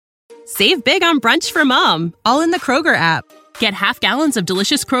Save big on brunch for mom, all in the Kroger app. Get half gallons of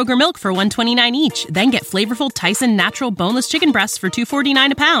delicious Kroger milk for $1.29 each. Then get flavorful Tyson natural boneless chicken breasts for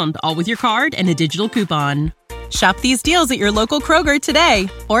 $2.49 a pound, all with your card and a digital coupon. Shop these deals at your local Kroger today,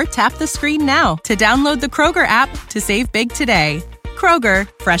 or tap the screen now to download the Kroger app to save big today. Kroger,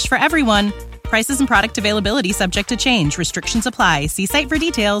 fresh for everyone. Prices and product availability subject to change. Restrictions apply. See site for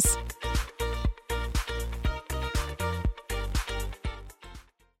details.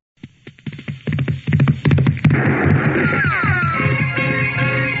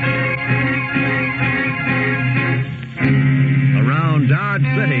 Around Dodge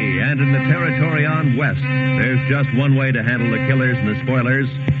City and in the territory on west, there's just one way to handle the killers and the spoilers,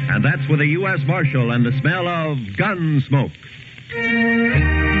 and that's with a U.S. Marshal and the smell of Gunsmoke.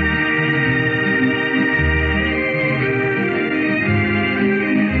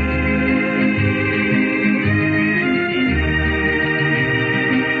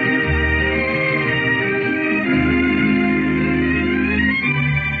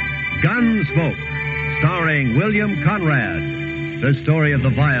 Gunsmoke, starring William Conrad. The story of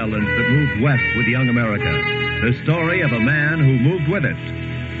the violence that moved west with young America. The story of a man who moved with it.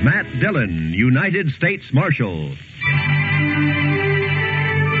 Matt Dillon, United States Marshal.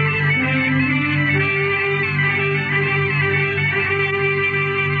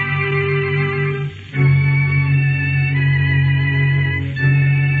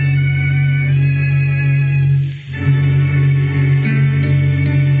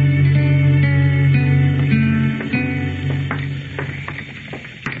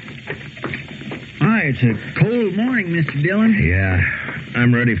 It's a cold morning, Mr. Dillon. Yeah,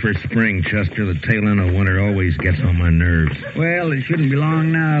 I'm ready for spring, Chester. The tail end of winter always gets on my nerves. Well, it shouldn't be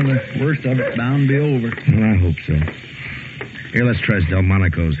long now. The worst of it's bound to be over. Well, I hope so. Here, let's try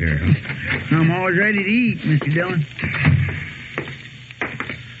Delmonico's here, huh? I'm always ready to eat, Mr. Dillon.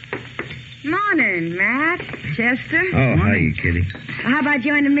 Morning, Matt. Chester. Oh, Morning. hi, Kitty. How about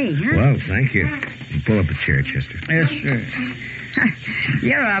joining me, huh? Well, thank you. Pull up a chair, Chester. Yes, sir.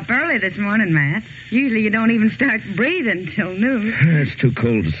 You're up early this morning, Matt. Usually you don't even start breathing till noon. It's too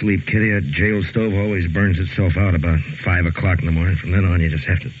cold to sleep, Kitty. That jail stove always burns itself out about 5 o'clock in the morning. From then on, you just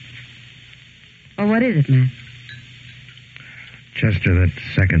have to... Oh, what is it, Matt? Chester, that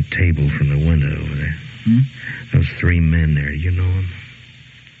second table from the window over there. Those 3 men there, you know them?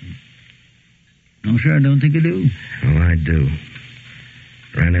 No, sir, I don't think I do. Well, I do.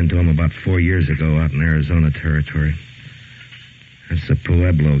 Ran into them about 4 years ago out in Arizona territory. That's the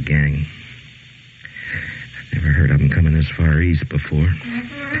Pueblo gang. Never heard of them coming this far east before.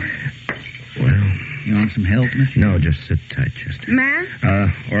 Well... You want some help, Mr. No, just sit tight, Chester. Matt?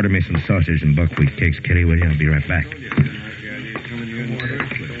 Order me some sausage and buckwheat cakes, Kitty, will you? I'll be right back. I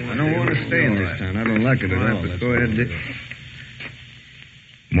don't want to stay in this town. I don't like it at all. Go ahead.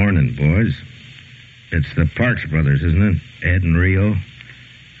 Morning, boys. It's the Parks brothers, isn't it? Ed and Rio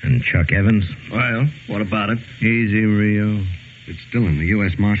and Chuck Evans. Well, what about it? Easy, Rio. It's Dillon, the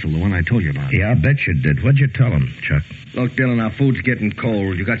U.S. Marshal, the one I told you about. Yeah, I bet you did. What'd you tell him, Chuck? Look, Dillon, our food's getting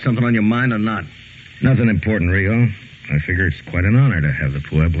cold. You got something on your mind or not? Nothing important, Rio. I figure it's quite an honor to have the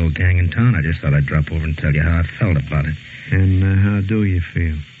Pueblo gang in town. I just thought I'd drop over and tell you how I felt about it. And how do you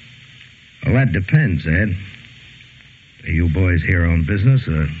feel? Well, that depends, Ed. Are you boys here on business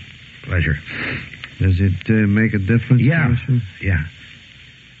or pleasure? Does it make a difference? Yeah. Marshal? Yeah,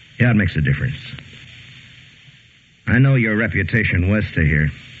 it makes a difference. I know your reputation west of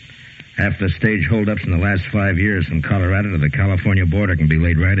here. Half the stage holdups in the last 5 years from Colorado to the California border can be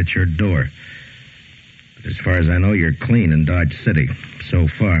laid right at your door. But as far as I know, you're clean in Dodge City so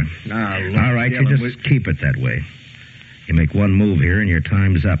far. Now, all right, you just keep it that way. You make one move here and your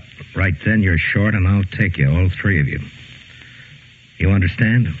time's up. Right then, you're short and I'll take you, all 3 of you. You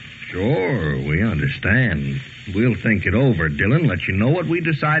understand? Sure, we understand. We'll think it over, Dillon. Let you know what we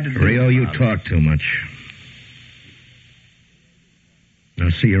decide to do. Rio, you talk too much. Now,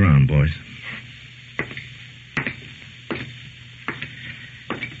 see you around, boys.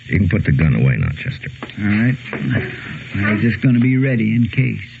 You can put the gun away now, Chester. All right. I was just going to be ready in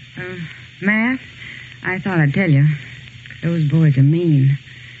case. Matt, I thought I'd tell you. Those boys are mean.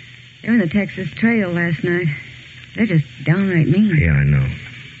 They were in the Texas Trail last night. They're just downright mean. Yeah, I know.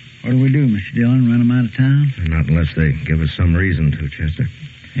 What do we do, Mr. Dillon? Run them out of town? Not unless they give us some reason to, Chester.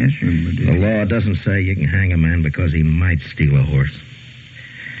 Yes, sir. The law doesn't say you can hang a man because he might steal a horse.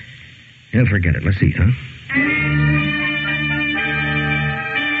 Yeah, forget it. Let's eat, huh?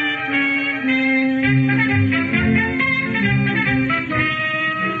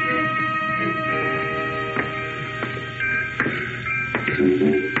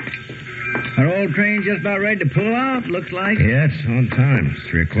 Are all trains train's just about ready to pull out, looks like. Yeah, it's on time. It's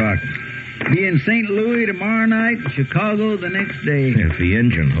 3 o'clock. Be in St. Louis tomorrow night, Chicago the next day. If the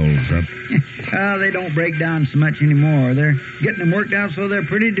engine holds up. Well, they don't break down so much anymore. They're getting them worked out so they're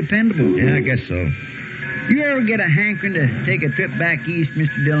pretty dependable. Yeah, I guess so. You ever get a hankering to take a trip back east,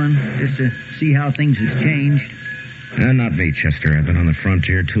 Mr. Dillon, just to see how things has changed? Not me, Chester. I've been on the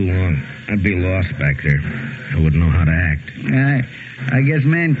frontier too long. I'd be lost back there. I wouldn't know how to act. I guess a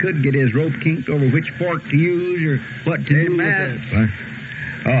man could get his rope kinked over which fork to use or what to do. Matt. What?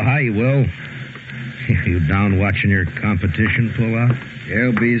 Oh, hi, Will. You down watching your competition pull out?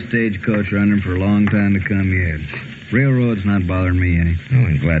 There'll be a stagecoach running for a long time to come yet. Railroad's not bothering me any. Oh,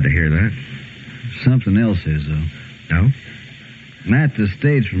 I'm glad to hear that. Something else is, though. No? Matt, the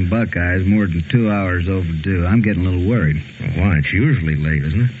stage from Buckeye is more than 2 hours overdue. I'm getting a little worried. Well, why? It's usually late,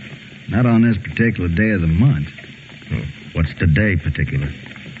 isn't it? Not on this particular day of the month. Oh, what's the day particular?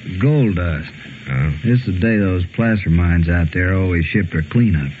 Gold dust. Oh. This is the day those placer mines out there always ship their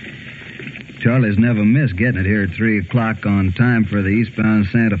cleanup. Charlie's never missed getting it here at 3 o'clock on time for the eastbound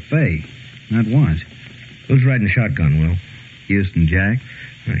Santa Fe. Not once. Who's riding shotgun, Will? Houston Jack.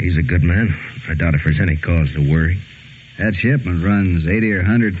 He's a good man. I doubt if there's any cause to worry. That shipment runs $80,000 or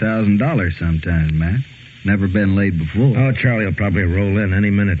 $100,000 sometimes, Matt. Never been late before. Oh, Charlie will probably roll in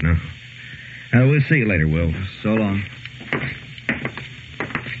any minute now. We'll see you later, Will. So long.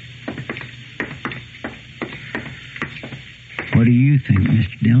 What do you think,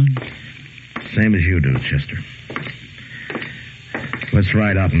 Mr. Dillon? Same as you do, Chester. Let's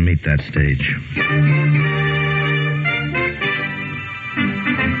ride out and meet that stage.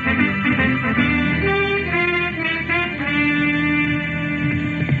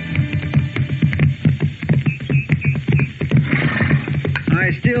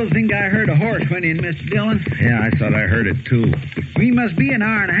 I still think I heard a horse went in, Mr. Dillon. Yeah, I thought I heard it, too. We must be an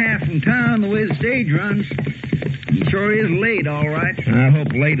hour and a half from town the way the stage runs. It sure is late, all right. I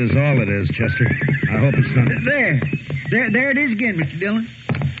hope late is all it is, Chester. I hope it's not... There it is again, Mr. Dillon.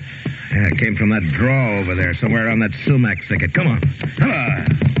 Yeah, it came from that draw over there, somewhere around that sumac thicket. Come on. Come on.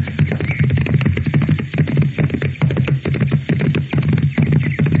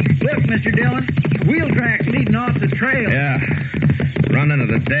 Look, Mr. Dillon. Wheel tracks leading off the trail. Yeah. Running at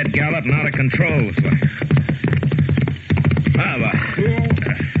a dead gallop and out of control. Looks like.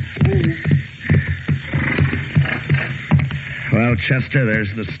 Well, Chester,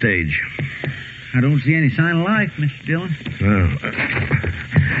 there's the stage. I don't see any sign of life, Mr. Dillon.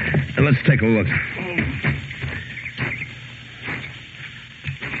 Let's take a look.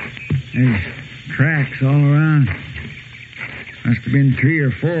 There's tracks all around. Must have been 3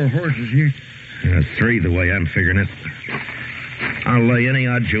 or 4 horses here. 3, the way I'm figuring it. I'll lay any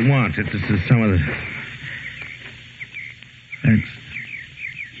odds you want that this is some of the... That's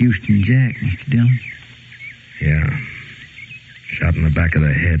Houston Jack, Mr. Dillon. Yeah. Shot in the back of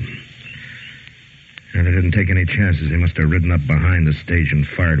the head. And they didn't take any chances. They must have ridden up behind the stage and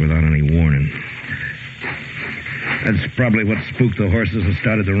fired without any warning. That's probably what spooked the horses and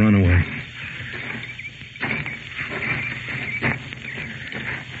started to run away.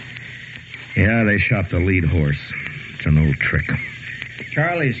 Yeah, they shot the lead horse. It's an old trick.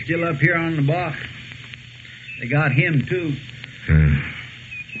 Charlie's still up here on the box. They got him, too.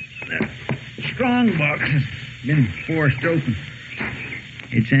 That strong box has been forced open.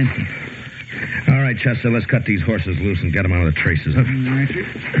 It's empty. All right, Chester, let's cut these horses loose and get them out of the traces. Huh? Right, sir.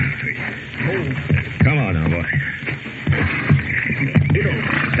 Come on now, boy.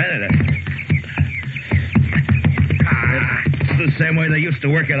 It's the same way they used to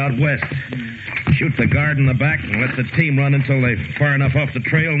work it out west. Shoot the guard in the back and let the team run until they're far enough off the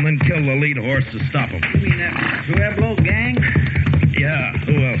trail and then kill the lead horse to stop them. You mean that Pueblo gang? Yeah,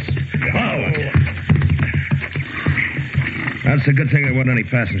 who else? That's a good thing there weren't any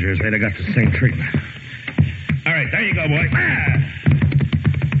passengers. They'd have got the same treatment. All right, there you go, boy.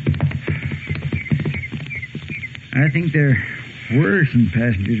 I think there were some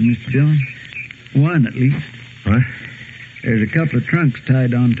passengers, Mr. Dillon. One, at least. What? There's a couple of trunks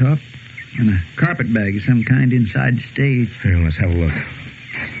tied on top and a carpet bag of some kind inside the stage. Here, let's have a look.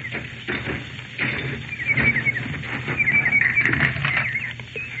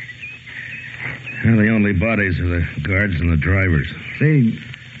 Well, the only bodies are the guards and the drivers. Say,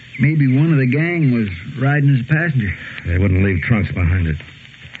 maybe one of the gang was riding as a passenger. They wouldn't leave trunks behind it.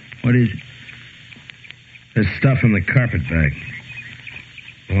 What is it? There's stuff in the carpet bag.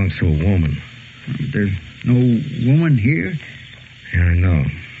 Belongs to a woman. There's no woman here? Yeah, I know.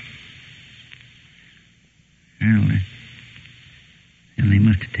 Well, then they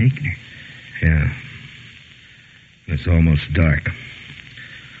must have taken her. Yeah. It's almost dark.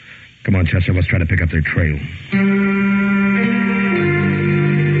 Come Come on, Chester, let's try to pick up their trail.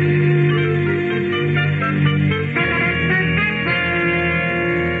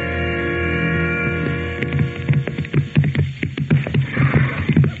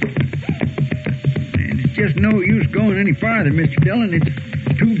 Just no use going any farther, Mr. Dillon. It's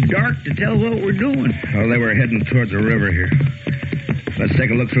too dark to tell what we're doing. Well, they were heading towards the river here. Let's take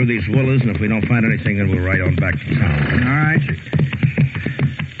a look through these willows, and if we don't find anything, then we'll ride on back to town. All right, sir.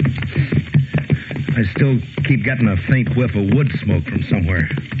 I still keep getting a faint whiff of wood smoke from somewhere.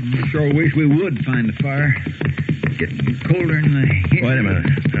 I sure wish we would find the fire. It's getting colder in the... Wait a minute.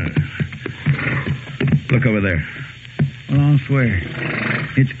 Look over there. Well, I'll swear.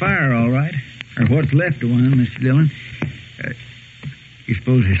 It's fire, all right. Or what's left of one, Mr. Dillon. You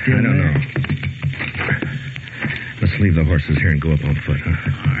suppose they're still I don't there? know. Let's leave the horses here and go up on foot, huh?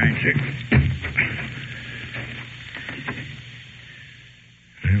 All right, sir.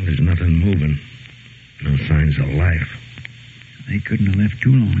 Well, there's nothing moving. No signs of life. They couldn't have left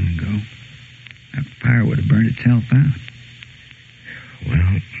too long ago. That fire would have burned itself out.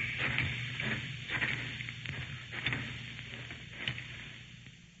 Well...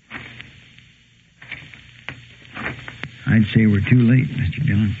 I'd say we're too late, Mr.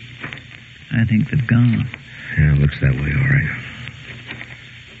 Dillon. I think they've gone. Yeah, it looks that way, all right.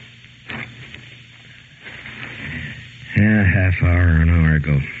 Yeah, half hour or an hour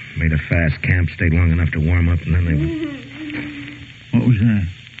ago. Made a fast camp, stayed long enough to warm up, and then they went... What was that?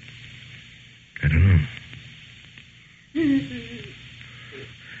 I don't know.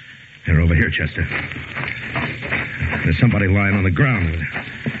 They're over here, Chester. There's somebody lying on the ground.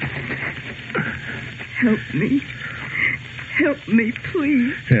 Help me. Help me,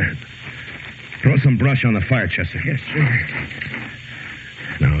 please. Here. Throw some brush on the fire, Chester. Yes, sir.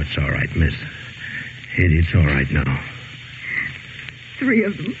 No, it's all right, miss. It's all right now. 3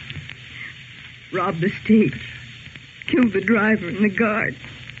 of them. Robbed the stage. Killed the driver and the guard.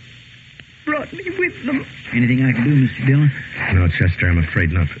 Brought me with them. Anything I can do, Mr. Dillon? No, Chester, I'm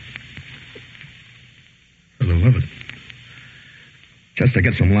afraid not. For the love of it. Chester,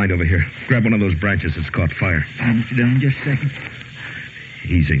 get some light over here. Grab one of those branches that's caught fire. Mr. Dillon, just a second.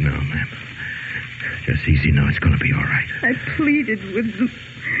 Easy now, ma'am. Just easy now. It's going to be all right. I pleaded with them.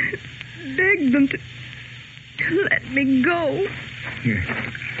 Begged them to let me go. Here.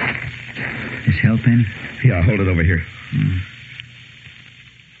 This help any? Yeah, hold it over here.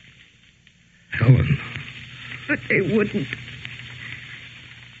 Helen. But they wouldn't.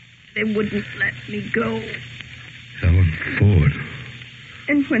 They wouldn't let me go. Helen Ford.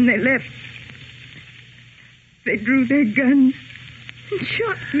 And when they left, they drew their guns and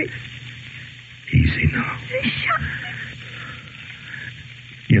shot me. Easy now. They shot me.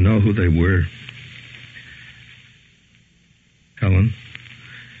 You know who they were? Helen?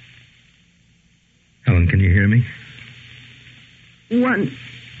 Helen, can you hear me? One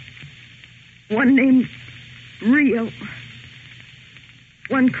named Rio.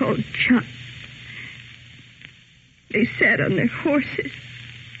 One called Chuck. They sat on their horses.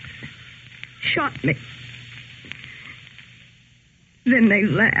 Shot me. Then they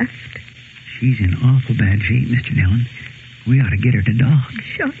laughed. She's in awful bad shape, Mr. Dillon. We ought to get her to doc.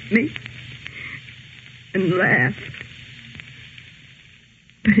 Shot me. And laughed.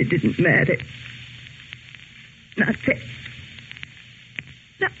 But it didn't matter. Not that.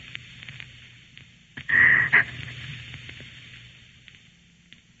 No.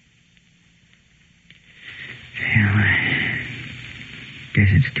 Well, I guess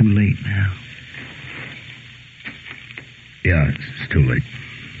it's too late now. Yeah, it's too late.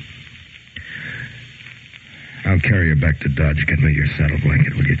 I'll carry her back to Dodge. Get me your saddle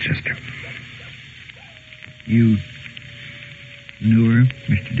blanket, will you, Chester? You knew her,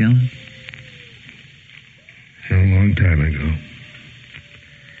 Mr. Dillon? A long time ago.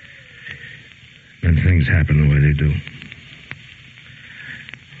 Then things happen the way they do.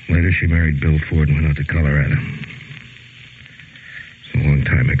 Later, she married Bill Ford and went out to Colorado. It's a long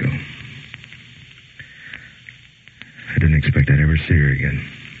time ago. I didn't expect I'd ever see her again.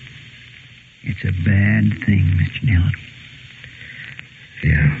 It's a bad thing, Mr. Dillon.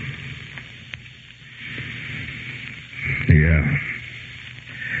 Yeah. Yeah.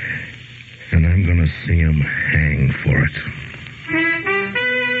 And I'm going to see him hang for it.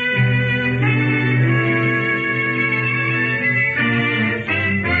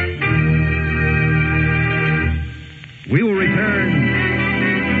 We will return.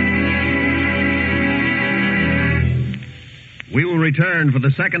 We will return for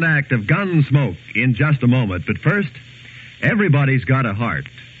the second act of Gunsmoke in just a moment. But first, everybody's got a heart.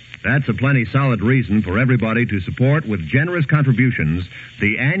 That's a plenty solid reason for everybody to support with generous contributions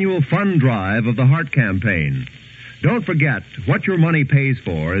the annual fund drive of the Heart Campaign. Don't forget, what your money pays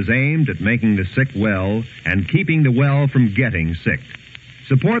for is aimed at making the sick well and keeping the well from getting sick.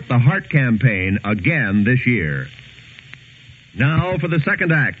 Support the Heart Campaign again this year. Now for the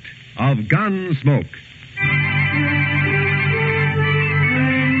second act of Gunsmoke.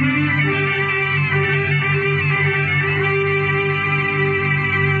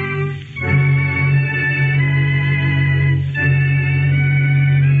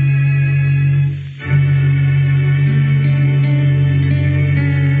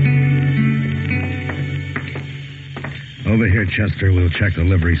 Over here, Chester, we'll check the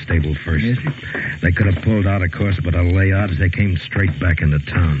livery stable first. Yes, sir. They could have pulled out, of course, but I'll lay odds they came straight back into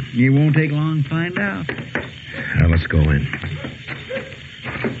town. It won't take long to find out. Now, let's go in.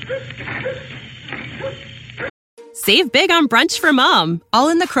 Save big on brunch for Mom, all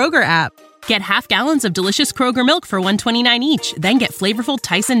in the Kroger app. Get half gallons of delicious Kroger milk for $1.29 each. Then get flavorful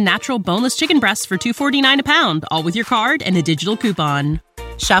Tyson natural boneless chicken breasts for $2.49 a pound, all with your card and a digital coupon.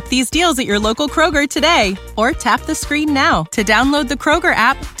 Shop these deals at your local Kroger today, or tap the screen now to download the Kroger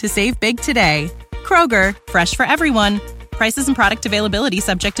app to save big today. Kroger, fresh for everyone. Prices and product availability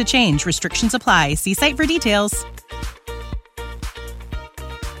subject to change. Restrictions apply. See site for details.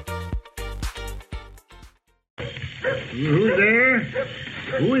 Who's there?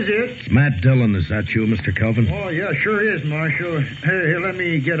 Who is it? It's Matt Dillon. Is that you, Mr. Kelvin? Oh, yeah, sure is, Marshal. Here, let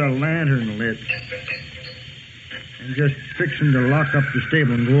me get a lantern lit. I'm just fixing to lock up the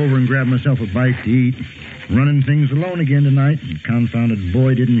stable and go over and grab myself a bite to eat. Running things alone again tonight. The confounded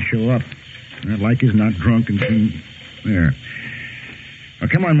boy didn't show up. I'd like he's not drunk and seen... There. Now,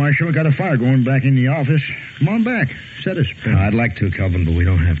 come on, Marshal. We got a fire going back in the office. Come on back. Set us. I'd like to, Kelvin, but we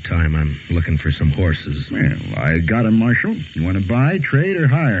don't have time. I'm looking for some horses. Well, I got 'em, Marshal. You want to buy, trade, or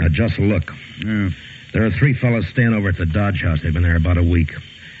hire? Just look. Yeah. There are 3 fellas staying over at the Dodge House. They've been there about a week.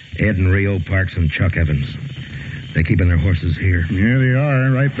 Ed and Rio Parks and Chuck Evans. They're keeping their horses here. Yeah, they are,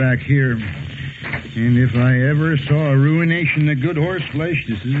 right back here. And if I ever saw a ruination of good horse flesh,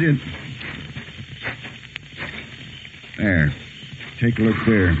 this is it. There. Take a look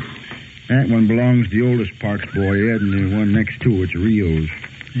there. That one belongs to the oldest Parks boy, Ed, and the one next to it's Rio's.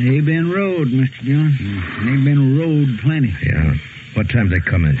 They've been rode, Mr. Dillon. They've been rode plenty. Yeah. What time did they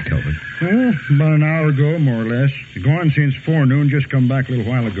come in, Kelvin? Well, about an hour ago, more or less. They're gone since forenoon, just come back a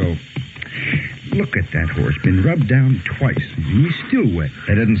little while ago. Look at that horse. Been rubbed down twice. He's still wet.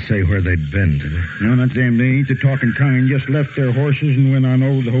 They didn't say where they'd been, did they? No, not them. They ain't the talking kind. Just left their horses and went on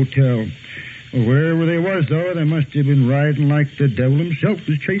over to the hotel. Well, wherever they was, though, they must have been riding like the devil himself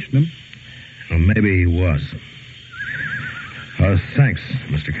was chasing them. Well, maybe he was. Thanks,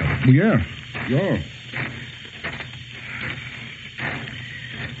 Mr. Kelvin. Well, yeah. Well,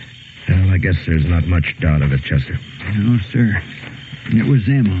 I guess there's not much doubt of it, Chester. No, sir. It was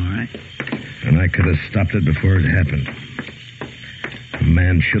them, all right. And I could have stopped it before it happened. A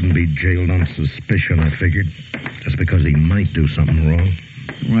man shouldn't be jailed on suspicion, I figured, just because he might do something wrong.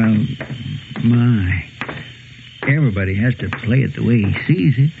 Well, my. Everybody has to play it the way he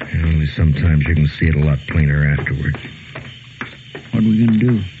sees it. Only sometimes you can see it a lot plainer afterward. What are we going to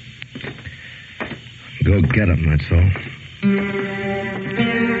do? Go get him, that's all.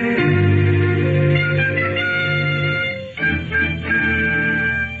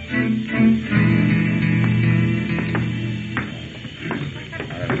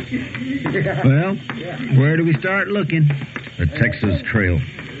 Well, where do we start looking? The Texas Trail.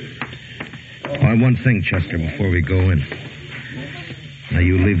 Oh, one thing, Chester, before we go in. Now,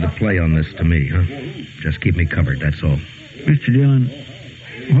 you leave the play on this to me, huh? Just keep me covered, that's all. Mr. Dillon,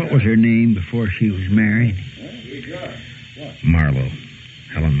 what was her name before she was married? Marlowe.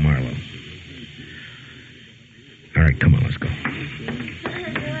 Helen Marlowe. All right, come on, let's go.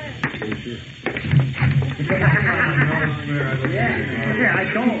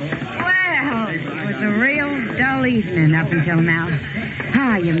 Well, it was a real dull evening up until now.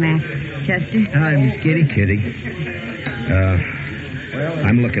 How are you, Matt? Chester? Hi, Miss Kitty. Kitty.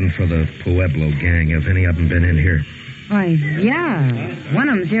 I'm looking for the Pueblo gang. Have any of them been in here? Why, yeah. One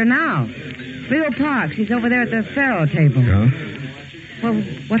of them's here now. Rio Parks. He's over there at the faro table. Huh? Well,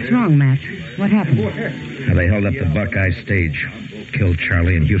 what's wrong, Matt? What happened? Now, they held up the Buckeye stage. Killed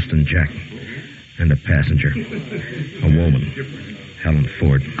Charlie and Houston Jack. And a passenger. A woman. Helen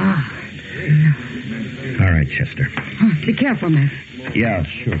Ford. Ah. All right, Chester. Be careful, Matt. Yeah,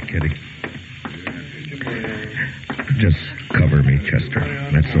 sure, Kitty. Just Cover me, Chester.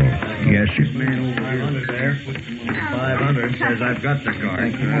 That's all. Yes, sir. 500 there. 500 says I've got the car.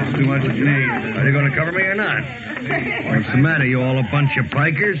 That's too much for me. Are you going to cover me or not? What's the matter? You all a bunch of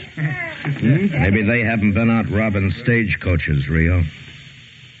pikers? Maybe they haven't been out robbing stagecoaches, Rio.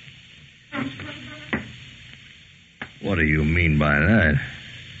 What do you mean by that?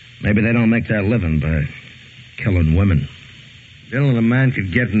 Maybe they don't make their living by killing women. Dillon, a man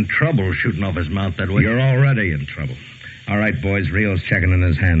could get in trouble shooting off his mouth that way. You're already in trouble. All right, boys, Rio's checking in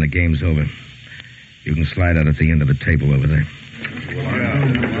his hand. The game's over. You can slide out at the end of the table over there.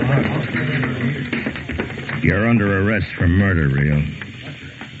 You're under arrest for murder, Rio.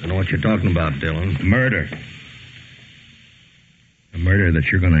 Don't know what you're talking about, Dillon. Murder. A murder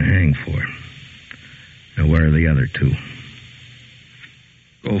that you're going to hang for. Now, where are the other two?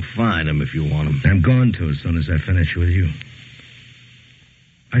 Go find them if you want them. I'm going to as soon as I finish with you.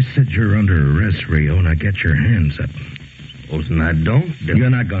 I said you're under arrest, Rio. Now get your hands up. Supposing I don't, Dillon. You're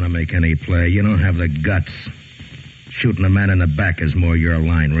not going to make any play. You don't have the guts. Shooting a man in the back is more your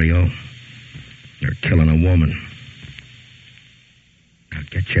line, Rio. You're killing a woman. Now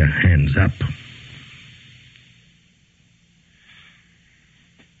get your hands up.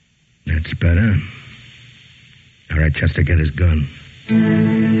 That's better. All right, Chester, get his gun.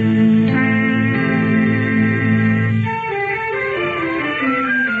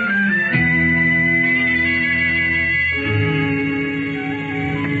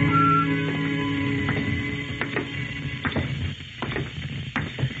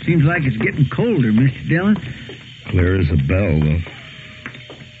 Seems like it's getting colder, Mr. Dillon. Clear as a bell, though.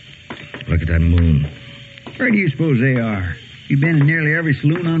 Look at that moon. Where do you suppose they are? You've been in nearly every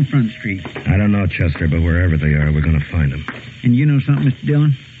saloon on Front Street. I don't know, Chester, but wherever they are, we're going to find them. And you know something, Mr.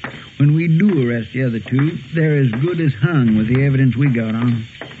 Dillon? When we do arrest the other two, they're as good as hung with the evidence we got on them.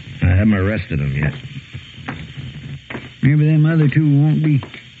 I haven't arrested them yet. Maybe them other two won't be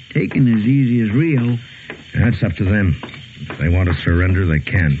taken as easy as Rio. That's up to them. If they want to surrender, they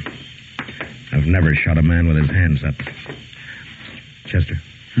can. I've never shot a man with his hands up. Chester.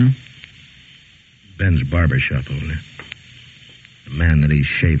 Huh? Ben's barber shop over there. The man that he's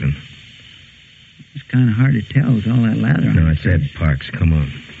shaving. It's kind of hard to tell with all that lather on. No, it's Ed Parks. Come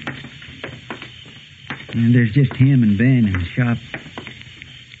on. And there's just him and Ben in the shop.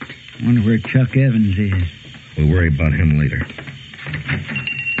 I wonder where Chuck Evans is. We'll worry about him later.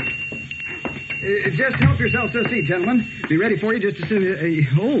 Just help yourself to a seat, gentlemen. Be ready for you just as soon as...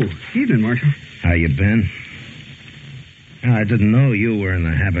 evening, Marshal. How you been? I didn't know you were in the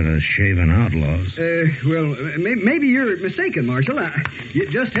habit of shaving outlaws. Maybe you're mistaken, Marshal. You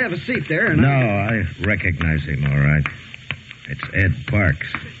just have a seat there and... No, I recognize him, all right. It's Ed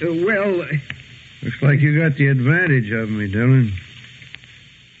Parks. Looks like you got the advantage of me, Dillon.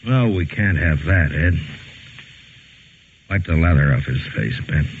 Well, we can't have that, Ed. Wipe the lather off his face,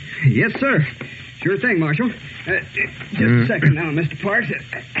 Ben. Yes, sir. Sure thing, Marshal. Just a second now, Mr. Parks.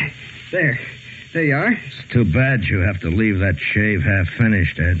 There you are. It's too bad you have to leave that shave half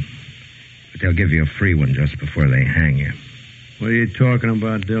finished, Ed. But they'll give you a free one just before they hang you. What are you talking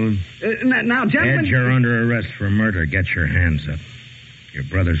about, Dillon? Now, gentlemen... Ed, you're under arrest for murder. Get your hands up. Your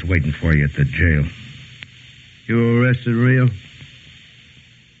brother's waiting for you at the jail. You arrested Rio?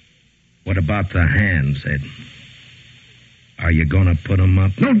 What about the hands, Ed? Are you going to put them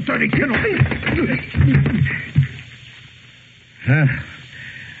up? No, dirty kid.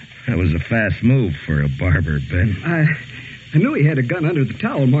 That was a fast move for a barber, Ben. I knew he had a gun under the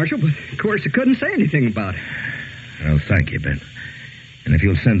towel, Marshal, but of course I couldn't say anything about it. Well, thank you, Ben. And if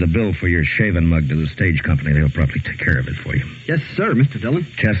you'll send the bill for your shaving mug to the stage company, they'll probably take care of it for you. Yes, sir, Mr. Dillon.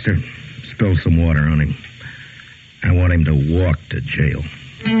 Chester, spill some water on him. I want him to walk to jail.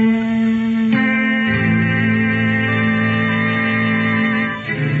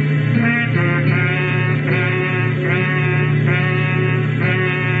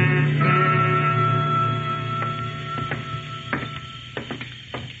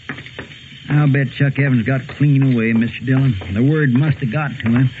 I'll bet Chuck Evans got clean away, Mr. Dillon. The word must have got to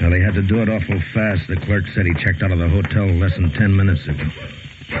him. Well, he had to do it awful fast. The clerk said he checked out of the hotel less than 10 minutes ago.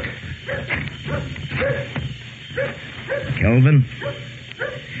 Kelvin?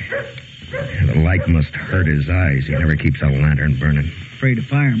 The light must hurt his eyes. He never keeps a lantern burning. Afraid of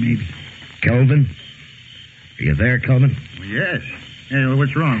fire, maybe. Kelvin? Are you there, Kelvin? Yes. Hey,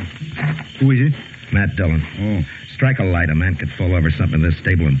 what's wrong? Who is it? Matt Dillon. Oh. Strike a light. A man could fall over something in this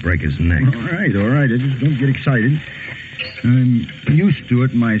stable and break his neck. All right. I just don't get excited. I'm used to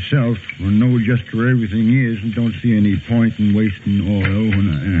it myself. I know just where everything is and don't see any point in wasting oil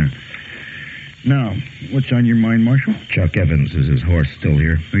when Now, what's on your mind, Marshal? Chuck Evans. Is his horse still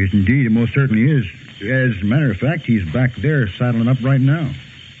here? Yes, indeed. It most certainly is. As a matter of fact, he's back there saddling up right now.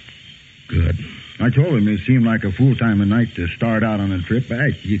 Good. I told him it seemed like a fool time of night to start out on a trip.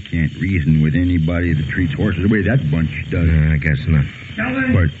 You can't reason with anybody that treats horses the way that bunch does. I guess not.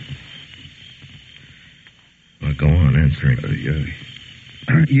 Calvin? But... Well, go on answering.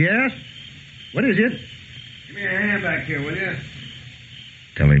 Yes? What is it? Give me a hand back here, will you?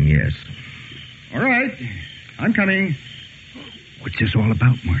 Tell him yes. All right. I'm coming. What's this all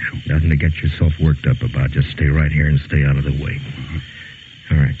about, Marshal? Nothing to get yourself worked up about. Just stay right here and stay out of the way.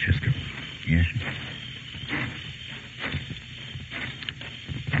 All right, Chester. Yes, sir.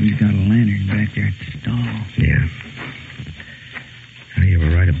 He's got a lantern back there at the stall. Yeah. Now, you were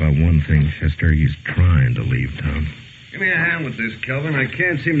right about one thing, Chester. He's trying to leave town. Give me a hand with this, Kelvin. I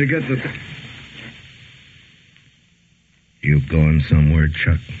can't seem to get the... You going somewhere,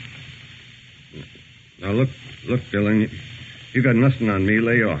 Chuck? Now, look, Dylan. You got nothing on me.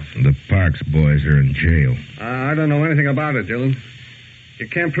 Lay off. The Parks boys are in jail. I don't know anything about it, Dylan. You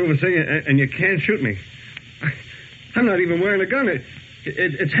can't prove a thing, and you can't shoot me. I'm not even wearing a gun.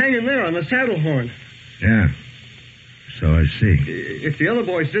 It's hanging there on the saddle horn. Yeah. So I see. If the other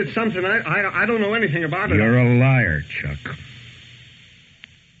boys did something, I don't know anything about it. You're a liar, Chuck.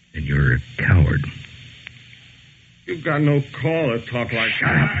 And you're a coward. You've got no call to talk like Shut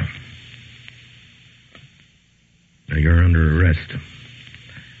up. Now, you're under arrest.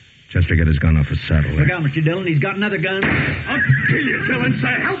 Chester, get his gun off his saddle. Look out, Mr. Dillon. He's got another gun. I'll kill you, Dylan.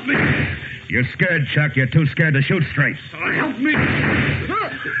 Say, help me. You're scared, Chuck. You're too scared to shoot straight. Help me.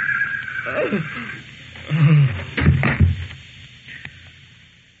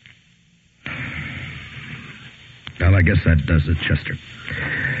 Well, I guess that does it, Chester.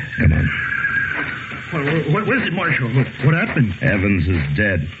 Come on. What is it, Marshal? What happened? Evans is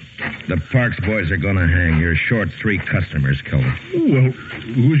dead. The Parks boys are going to hang. You're short 3 customers, Kelvin. Well,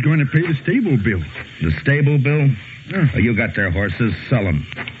 who's going to pay the stable bill? The stable bill? Oh, you got their horses. Sell them.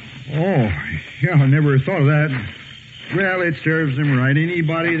 Oh, yeah, I never thought of that. Well, it serves them right.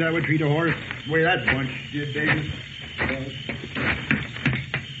 Anybody that would treat a horse the way that bunch did, Davis.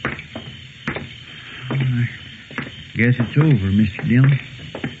 I guess it's over, Mr. Dillon.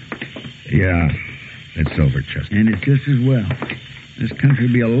 Yeah, it's over, Chester. And it's just as well. This country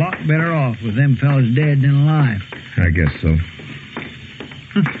would be a lot better off with them fellas dead than alive. I guess so.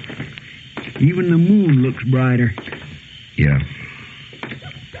 Even the moon looks brighter. Yeah.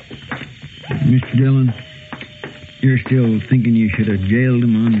 Mr. Dillon, you're still thinking you should have jailed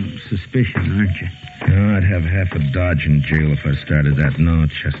him on suspicion, aren't you? No, I'd have half a Dodge in jail if I started that. No,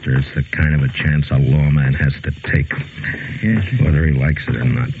 Chester, it's the kind of a chance a lawman has to take. Yes, sir. Whether he likes it or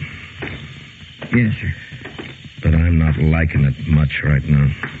not. Yes, sir. But I'm not liking it much right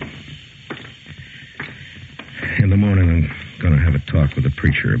now. In the morning, I'm going to have a talk with the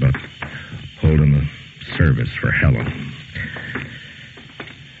preacher about holding a service for Helen.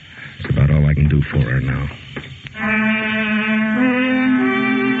 It's about all I can do for her now.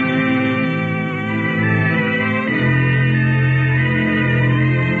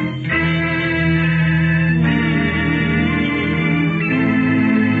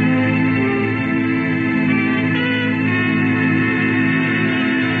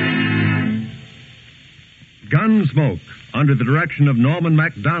 Gunsmoke, under the direction of Norman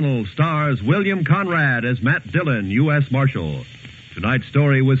MacDonald, stars William Conrad as Matt Dillon, U.S. Marshal. Tonight's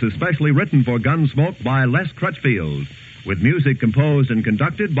story was especially written for Gunsmoke by Les Crutchfield, with music composed and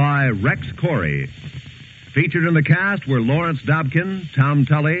conducted by Rex Corey. Featured in the cast were Lawrence Dobkin, Tom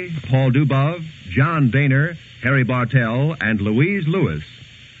Tully, Paul Dubov, John Daner, Harry Bartell, and Louise Lewis.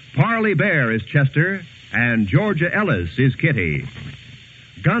 Parley Bear is Chester, and Georgia Ellis is Kitty.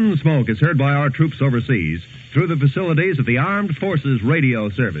 Gunsmoke is heard by our troops overseas through the facilities of the Armed Forces Radio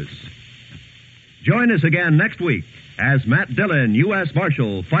Service. Join us again next week as Matt Dillon, U.S.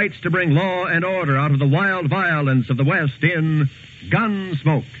 Marshal, fights to bring law and order out of the wild violence of the West in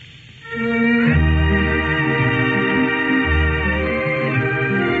Gunsmoke.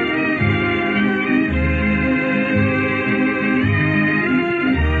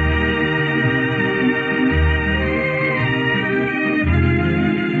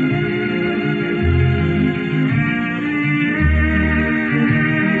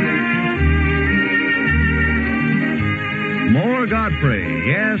 Godfrey.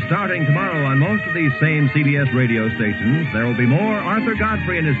 Yes, starting tomorrow on most of these same CBS radio stations, there will be more Arthur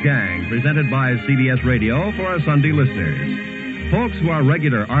Godfrey and his gang, presented by CBS Radio for our Sunday listeners. Folks who are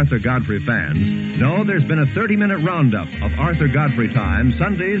regular Arthur Godfrey fans know there's been a 30-minute roundup of Arthur Godfrey time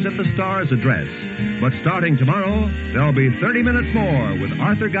Sundays at the Star's address. But starting tomorrow, there'll be 30 minutes more with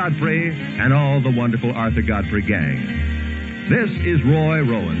Arthur Godfrey and all the wonderful Arthur Godfrey gang. This is Roy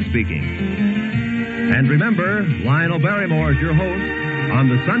Rowan speaking. And remember, Lionel Barrymore is your host on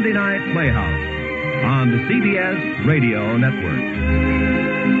the Sunday Night Playhouse on the CBS Radio Network.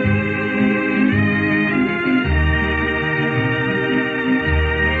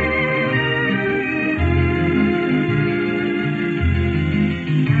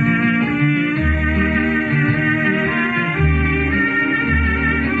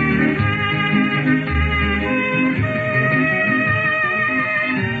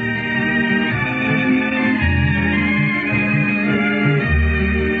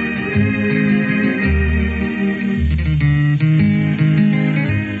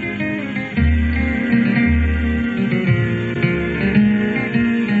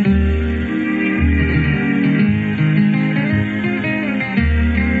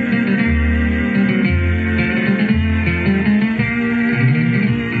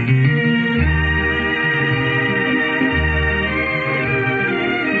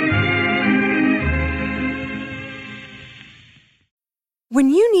 When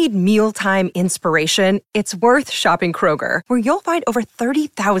you need mealtime inspiration, it's worth shopping Kroger, where you'll find over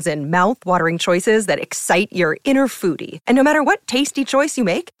 30,000 mouth-watering choices that excite your inner foodie. And no matter what tasty choice you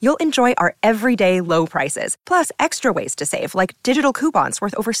make, you'll enjoy our everyday low prices, plus extra ways to save, like digital coupons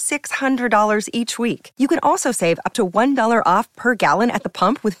worth over $600 each week. You can also save up to $1 off per gallon at the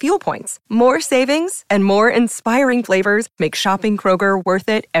pump with fuel points. More savings and more inspiring flavors make shopping Kroger worth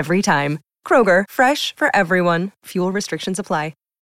it every time. Kroger, fresh for everyone. Fuel restrictions apply.